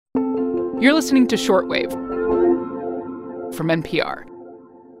You're listening to Shortwave from NPR.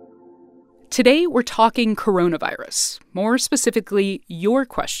 Today, we're talking coronavirus, more specifically, your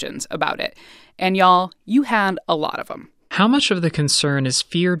questions about it. And y'all, you had a lot of them. How much of the concern is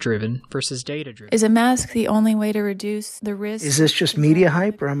fear-driven versus data-driven? Is a mask the only way to reduce the risk? Is this just media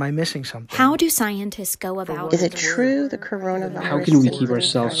hype, or am I missing something? How do scientists go about Is it true the coronavirus? How can we keep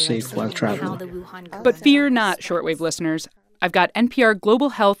ourselves safe while traveling? But fear not, Shortwave listeners. I've got NPR Global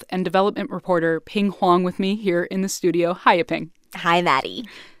Health and Development reporter Pien Huang with me here in the studio. Hiya, Pien. Hi, Maddie.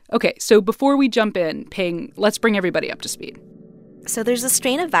 Okay, so before we jump in, Pien, let's bring everybody up to speed. So there's a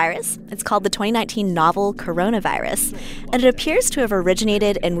strain of virus. It's called the 2019 novel coronavirus, and it appears to have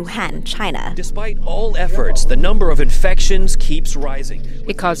originated in Wuhan, China. Despite all efforts, the number of infections keeps rising.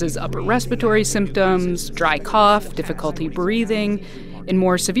 It causes upper respiratory symptoms, dry cough, difficulty breathing, in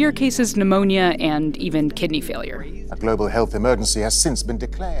more severe cases, pneumonia, and even kidney failure. A global health emergency has since been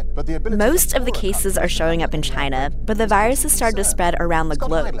declared, but most of the cases are showing up in China, but the virus has started to spread around the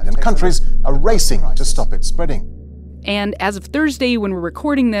globe. And countries are racing to stop it spreading. And as of Thursday, when we're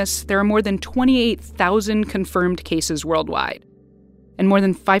recording this, there are more than 28,000 confirmed cases worldwide and more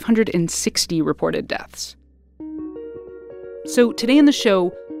than 560 reported deaths. So today in the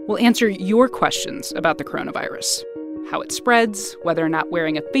show, we'll answer your questions about the coronavirus, how it spreads, whether or not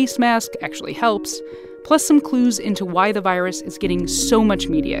wearing a face mask actually helps, plus some clues into why the virus is getting so much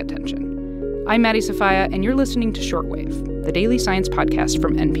media attention. I'm Maddie Sofia, and you're listening to Shortwave, the daily science podcast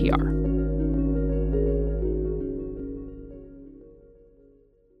from NPR.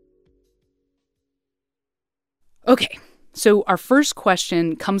 Okay, so our first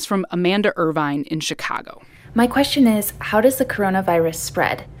question comes from Amanda Irvine in Chicago. My question is, how does the coronavirus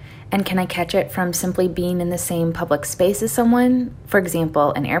spread? And can I catch it from simply being in the same public space as someone, for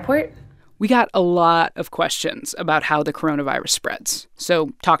example, an airport? We got a lot of questions about how the coronavirus spreads.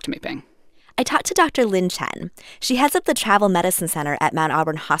 So talk to me, Pien. I talked to Dr. Lynn Chen. She heads up the Travel Medicine Center at Mount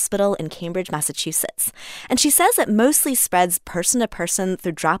Auburn Hospital in Cambridge, Massachusetts. And she says it mostly spreads person to person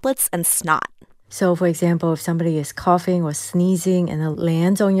through droplets and snot. So, for example, if somebody is coughing or sneezing and it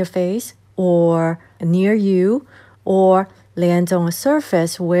lands on your face or near you or lands on a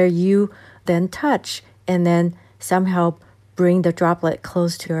surface where you then touch and then somehow bring the droplet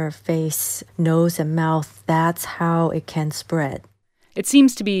close to your face, nose, and mouth, that's how it can spread. It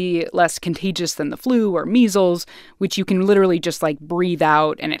seems to be less contagious than the flu or measles, which you can literally just breathe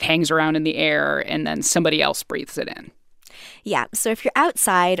out and it hangs around in the air and then somebody else breathes it in. Yeah, so if you're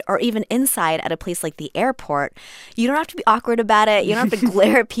outside or even inside at a place like the airport, you don't have to be awkward about it. You don't have to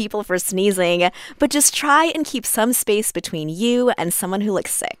glare at people for sneezing, but just try and keep some space between you and someone who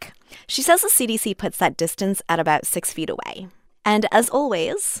looks sick. She says the CDC puts that distance at about 6 feet away. And as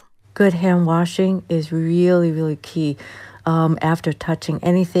always, good hand washing is really, really key. After touching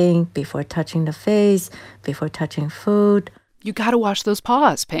anything, before touching the face, before touching food. You gotta wash those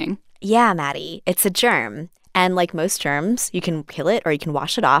paws, Pien. Yeah, Maddie, it's a germ. And like most germs, you can kill it or you can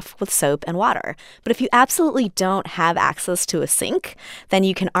wash it off with soap and water. But if you absolutely don't have access to a sink, then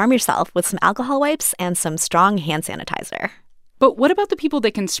you can arm yourself with some alcohol wipes and some strong hand sanitizer. But what about the people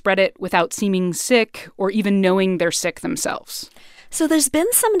that can spread it without seeming sick or even knowing they're sick themselves? So there's been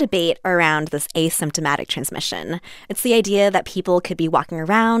some debate around this asymptomatic transmission. It's the idea that people could be walking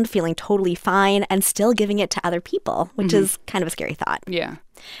around feeling totally fine and still giving it to other people, which is kind of a scary thought. Yeah.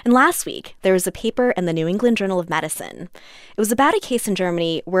 And last week, there was a paper in the New England Journal of Medicine. It was about a case in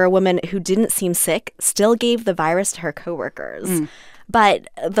Germany where a woman who didn't seem sick still gave the virus to her coworkers. But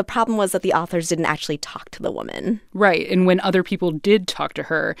the problem was that the authors didn't actually talk to the woman. Right. And when other people did talk to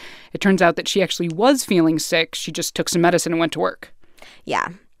her, it turns out that she actually was feeling sick. She just took some medicine and went to work. Yeah.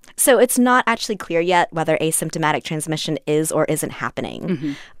 So it's not actually clear yet whether asymptomatic transmission is or isn't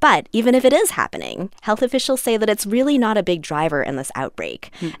happening. But even if it is happening, health officials say that it's really not a big driver in this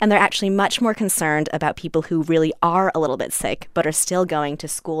outbreak. And they're actually much more concerned about people who really are a little bit sick but are still going to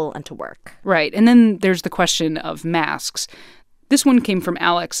school and to work. Right. And then there's the question of masks. This one came from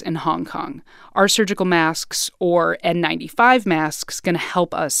Alex in Hong Kong. Are surgical masks or N95 masks going to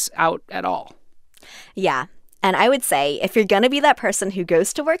help us out at all? Yeah. And I would say, if you're going to be that person who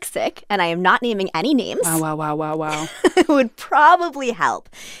goes to work sick, and I am not naming any names, Wow. it would probably help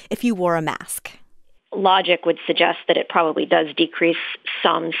if you wore a mask. Logic would suggest that it probably does decrease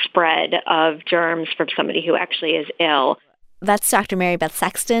some spread of germs from somebody who actually is ill. That's Dr. Mary Beth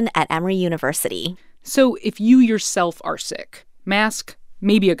Sexton at Emory University. So if you yourself are sick, mask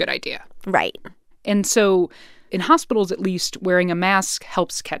may be a good idea. Right. And so in hospitals, at least, wearing a mask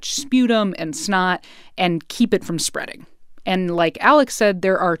helps catch sputum and snot and keep it from spreading. And like Alex said,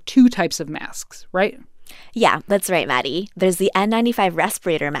 there are two types of masks, right? Yeah, that's right, Maddie. There's the N95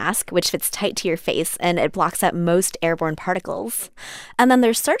 respirator mask, which fits tight to your face and it blocks out most airborne particles. And then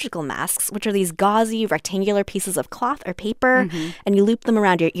there's surgical masks, which are these gauzy, rectangular pieces of cloth or paper, and you loop them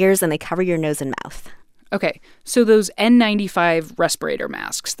around your ears and they cover your nose and mouth. Okay, so those N95 respirator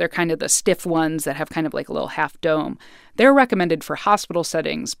masks, they're kind of the stiff ones that have kind of like a little half dome. They're recommended for hospital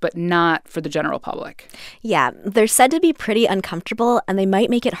settings, but not for the general public. Yeah, they're said to be pretty uncomfortable and they might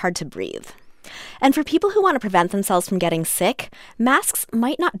make it hard to breathe. And for people who want to prevent themselves from getting sick, masks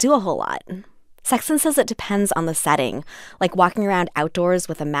might not do a whole lot. Sexton says it depends on the setting. Like walking around outdoors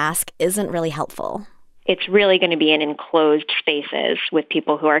with a mask isn't really helpful. It's really going to be in enclosed spaces with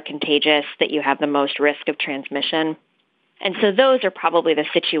people who are contagious that you have the most risk of transmission. And so those are probably the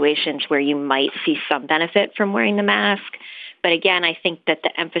situations where you might see some benefit from wearing the mask. But again, I think that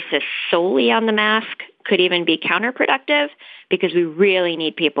the emphasis solely on the mask could even be counterproductive because we really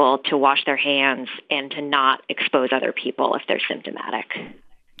need people to wash their hands and to not expose other people if they're symptomatic.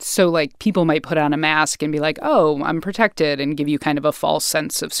 So, like, people might put on a mask and be like, oh, I'm protected, and give you kind of a false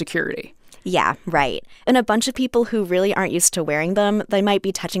sense of security. Yeah, right. And a bunch of people who really aren't used to wearing them, they might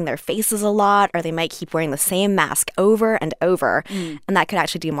be touching their faces a lot, or they might keep wearing the same mask over and over, and that could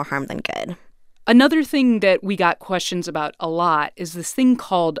actually do more harm than good. Another thing that we got questions about a lot is this thing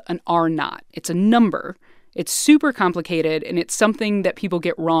called an R0. It's a number. It's super complicated, and it's something that people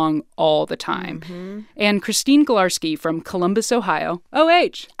get wrong all the time. And Christine Galarski from Columbus, Ohio,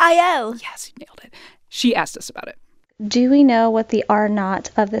 OH. I-O. Yes, you nailed it. She asked us about it. Do we know what the R0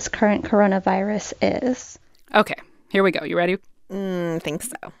 of this current coronavirus is? Okay, here we go. You ready? Think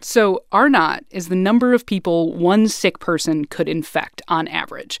so. So R0 is the number of people one sick person could infect on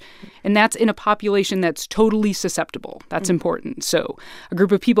average. And that's in a population that's totally susceptible. That's important. So a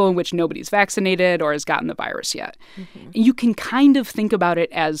group of people in which nobody's vaccinated or has gotten the virus yet. You can kind of think about it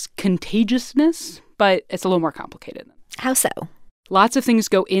as contagiousness, but it's a little more complicated. How so? Lots of things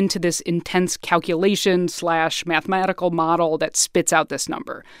go into this intense calculation/mathematical model that spits out this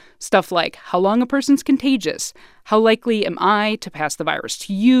number. Stuff like how long a person's contagious, how likely am I to pass the virus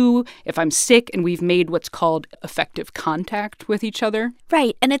to you if I'm sick and we've made what's called effective contact with each other.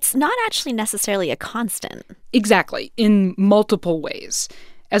 Right, and it's not actually necessarily a constant. Exactly, in multiple ways.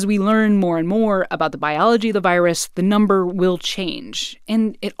 As we learn more and more about the biology of the virus, the number will change.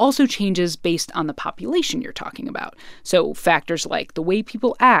 And it also changes based on the population you're talking about. So factors like the way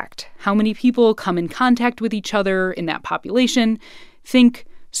people act, how many people come in contact with each other in that population. Think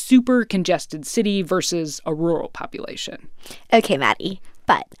super congested city versus a rural population. Okay, Maddie,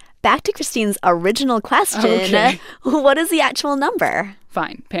 but back to Christine's original question. Okay. What is the actual number?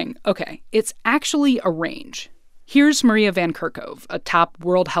 Fine, Ping. Okay, it's actually a range. Here's Maria Van Kerkhove, a top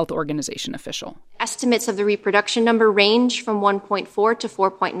World Health Organization official. Estimates of the reproduction number range from 1.4 to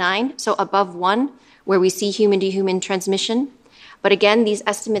 4.9, so above 1, where we see human-to-human transmission. But again, these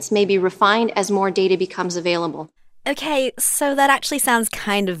estimates may be refined as more data becomes available. Okay, so that actually sounds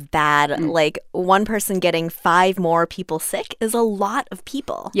kind of bad. Like, one person getting 5 more people sick is a lot of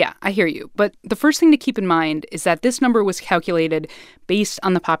people. Yeah, I hear you. But the first thing to keep in mind is that this number was calculated based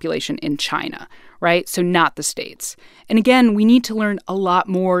on the population in China, right? So not the States. And again, we need to learn a lot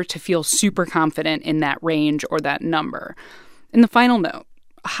more to feel super confident in that range or that number. And the final note.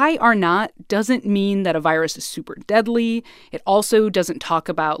 High R0 doesn't mean that a virus is super deadly. It also doesn't talk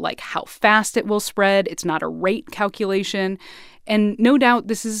about, like, how fast it will spread. It's not a rate calculation. And no doubt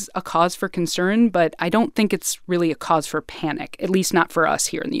this is a cause for concern, but I don't think it's really a cause for panic, at least not for us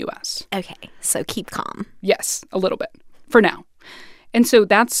here in the U.S. Okay, so keep calm. Yes, a little bit. For now. And so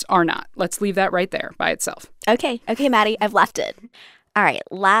that's R0. Let's leave that right there by itself. Okay, Maddie, I've left it. All right,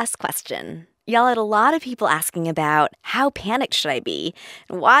 last question. Y'all had a lot of people asking about how panicked should I be?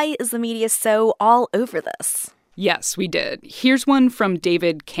 And why is the media so all over this? Yes, we did. Here's one from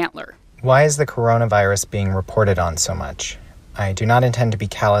David Cantler. Why is the coronavirus being reported on so much? I do not intend to be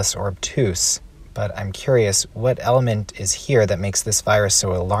callous or obtuse, but I'm curious what element is here that makes this virus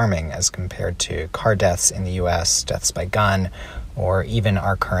so alarming as compared to car deaths in the U.S., deaths by gun, or even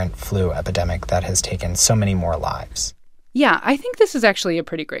our current flu epidemic that has taken so many more lives? Yeah, I think this is actually a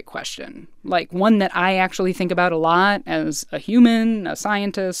pretty great question. Like, one that I actually think about a lot as a human, a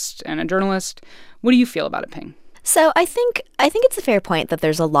scientist, and a journalist. What do you feel about it, Ping? So I think it's a fair point that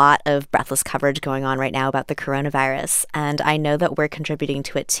there's a lot of breathless coverage going on right now about the coronavirus, and I know that we're contributing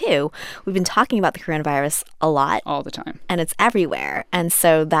to it too. We've been talking about the coronavirus a lot. All the time. And it's everywhere. And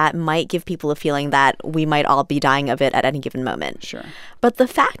so that might give people a feeling that we might all be dying of it at any given moment. Sure. But the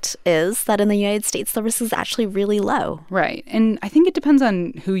fact is that in the United States, the risk is actually really low. Right. And I think it depends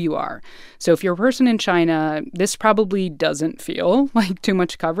on who you are. So if you're a person in China, this probably doesn't feel like too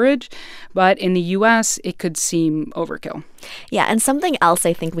much coverage. But in the U.S., it could seem overkill. Yeah, and something else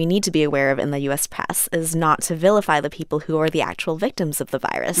I think we need to be aware of in the U.S. press is not to vilify the people who are the actual victims of the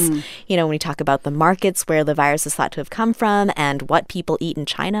virus. You know, when we talk about the markets where the virus is thought to have come from and what people eat in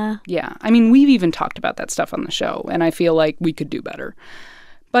China. Yeah, I mean, we've even talked about that stuff on the show, and I feel like we could do better.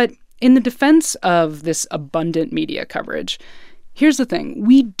 But in the defense of this abundant media coverage, here's the thing.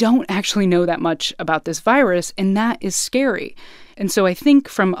 We don't actually know that much about this virus, and that is scary. And so I think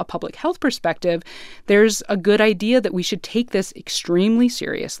from a public health perspective, there's a good idea that we should take this extremely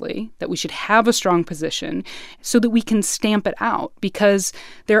seriously, that we should have a strong position so that we can stamp it out, because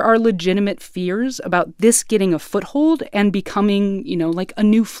there are legitimate fears about this getting a foothold and becoming, you know, like a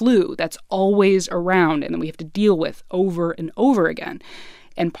new flu that's always around and that we have to deal with over and over again.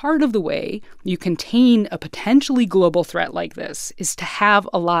 And part of the way you contain a potentially global threat like this is to have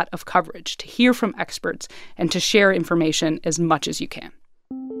a lot of coverage, to hear from experts, and to share information as much as you can.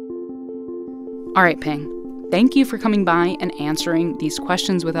 All right, Ping, thank you for coming by and answering these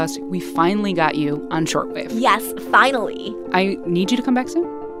questions with us. We finally got you on Shortwave. Yes, finally. I need you to come back soon.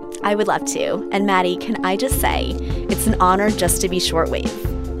 I would love to. And Maddie, can I just say, it's an honor just to be Shortwave.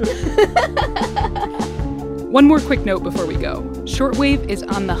 One more quick note before we go. Shortwave is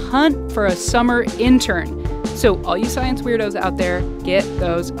on the hunt for a summer intern. So all you science weirdos out there, get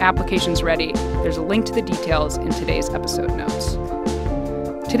those applications ready. There's a link to the details in today's episode notes.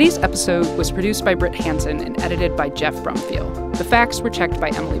 Today's episode was produced by Britt Hansen and edited by Jeff Brumfield. The facts were checked by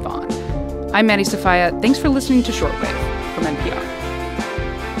Emily Vaughn. I'm Maddie Sofia. Thanks for listening to Shortwave from NPR.